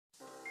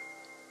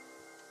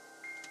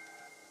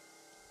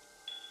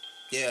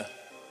Yeah.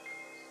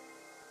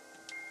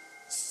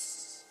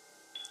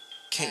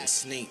 King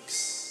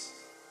Sneaks.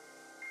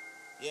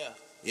 Yeah.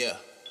 Yeah.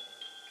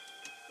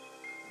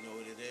 You know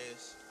what it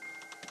is?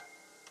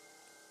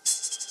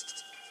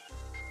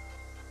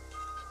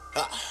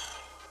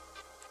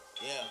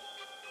 Yeah.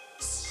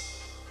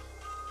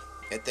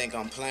 They think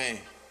I'm playing.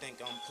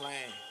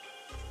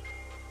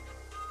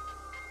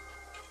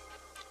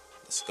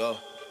 Let's go. Yo,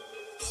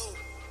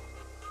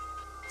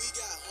 we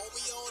got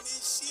homie on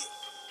this shit.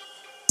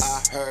 I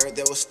heard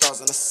there were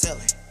stars on the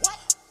ceiling.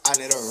 What? I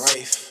need a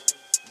Wraith.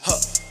 Huh,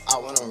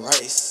 I want a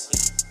race.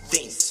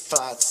 Things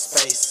fly to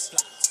space.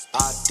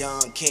 I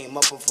done came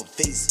up with a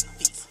visa.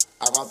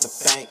 I robbed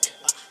the bank.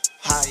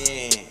 High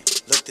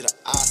end, looked at the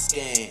eye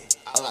scan.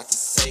 I like the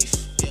safe.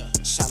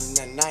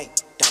 Shining at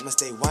night, diamonds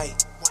stay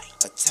white.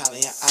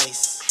 Italian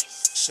ice.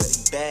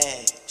 Shorty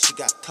bad, she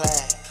got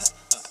class.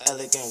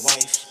 Elegant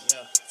wife.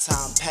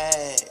 Time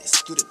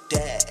passed through the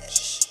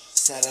dash.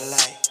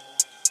 Satellite.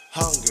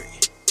 Hungry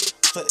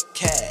for the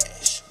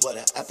cash. What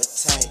an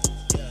appetite.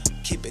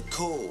 Keep it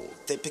cool,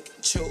 they pick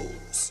and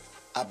choose.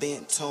 I be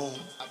in tune,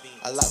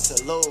 a lot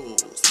to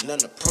lose, none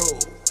to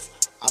prove.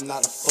 I'm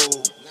not a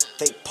fool,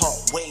 they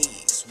part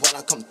ways when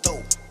I come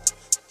through.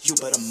 You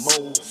better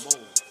move,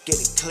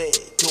 get it clear,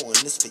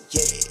 doing this for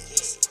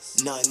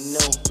years. Nothing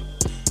new,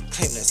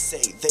 claim to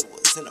say they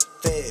was in a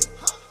field.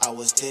 I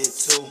was there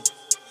too.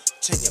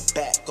 Turn your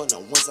back on the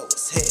ones I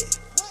was hit.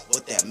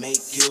 What that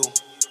make you?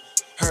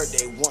 Heard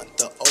they want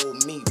the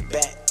old me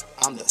back.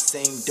 I'm the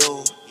same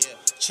dude.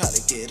 Try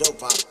to get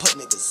over, I put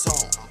niggas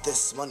on.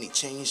 This money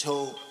change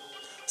who?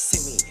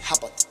 See me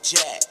hop out the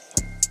jet.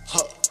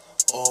 Huh,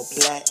 all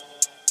black.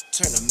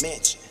 Turn a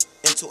mansion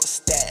into a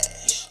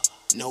stash.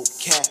 No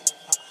cap.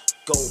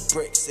 Gold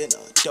bricks in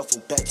a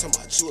duffel bag. To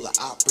my jeweler,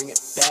 I'll bring it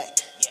back.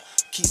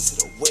 Key to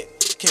the whip,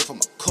 came from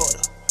a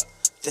quarter.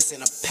 This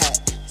in a pack.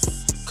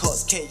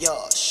 Cause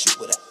KR, shoot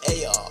with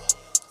an AR.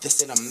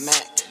 This in a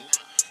Mac.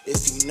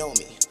 If you know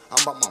me,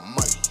 I'm about my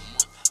money.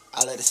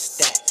 I let it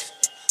stack.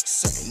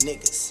 Certain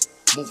niggas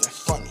moving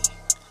funny.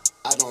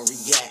 I don't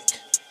react.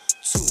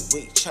 2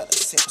 weeks, try to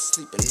say I'm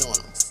sleeping on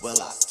them. Well,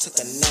 I took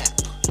a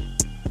nap.